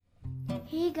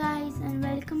Hey guys, and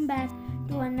welcome back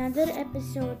to another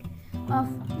episode of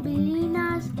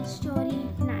Billina's Story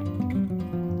Night.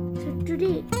 So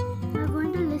today we're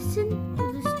going to listen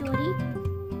to the story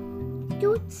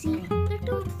Tootsie the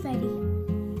Tooth Fairy.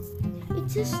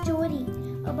 It's a story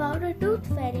about a tooth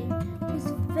fairy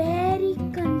who's very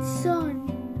concerned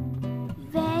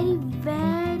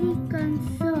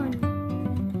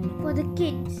for the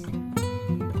kids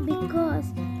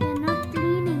because they're not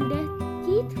cleaning their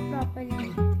teeth properly.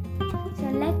 So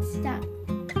let's start.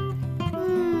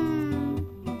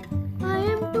 I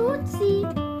am Tootsie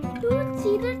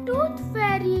the Tooth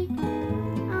Fairy.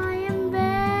 I am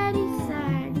very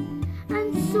sad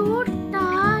and so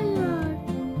tired.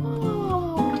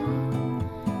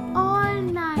 All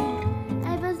night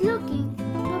I was looking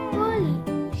for pearly,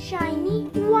 shiny,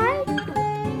 white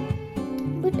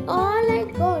tooth. But all I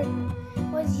got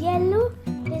was yellow,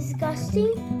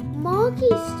 disgusting, murky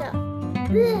stuff.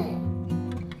 Blech.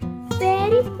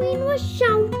 Fairy Queen was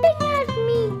shouting at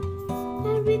me,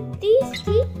 and with these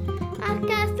teeth, our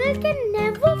castle can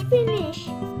never finish.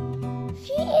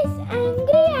 She is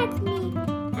angry at me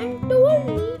and told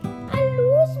me I'll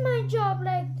lose my job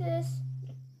like this.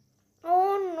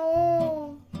 Oh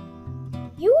no!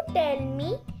 You tell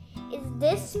me, is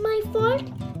this my fault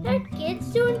that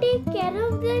kids don't take care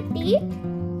of their teeth?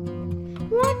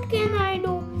 What can I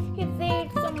do if they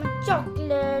eat so much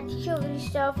chocolate, sugary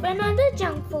stuff and other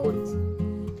junk foods?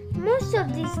 Most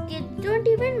of these kids don't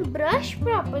even brush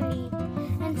properly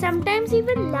and sometimes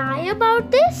even lie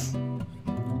about this.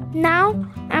 Now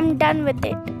I'm done with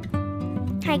it.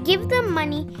 I give them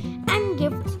money and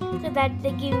gifts so that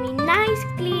they give me nice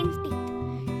clean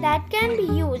teeth that can be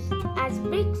used as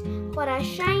bricks for a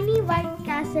shiny white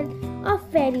castle of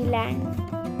fairyland.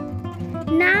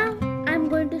 Now I'm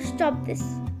going to stop this.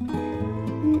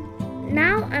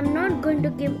 Now I'm not going to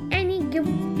give any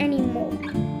gifts anymore.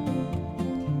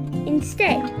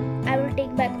 Instead, I will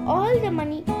take back all the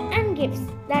money and gifts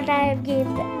that I have gave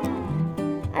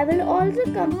them. I will also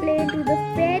complain to the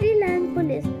fairyland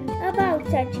police about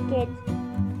such kids.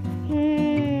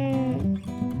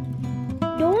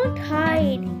 Don't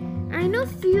hide. I know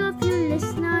few of you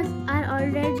listeners are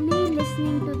already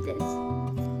listening to this.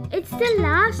 It's the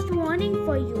last warning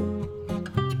for you.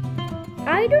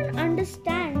 I don't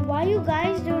understand why you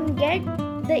guys don't get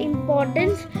the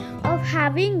importance of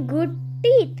having good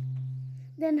teeth.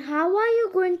 Then how are you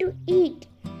going to eat?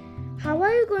 How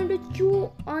are you going to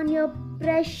chew on your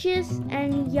precious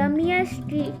and yummiest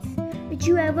treats which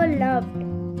you ever loved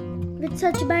with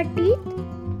such bad teeth?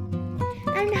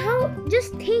 And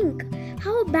just think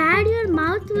how bad your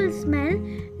mouth will smell.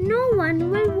 No one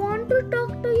will want to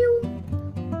talk to you.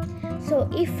 So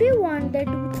if you want the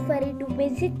tooth fairy to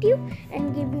visit you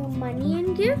and give you money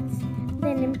and gifts,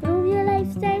 then improve your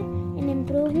lifestyle and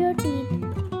improve your teeth.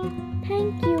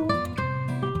 Thank you.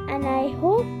 And I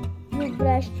hope you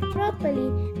brushed properly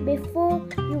before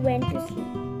you went to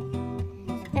sleep.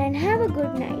 And have a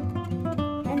good night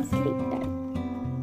and sleep tight.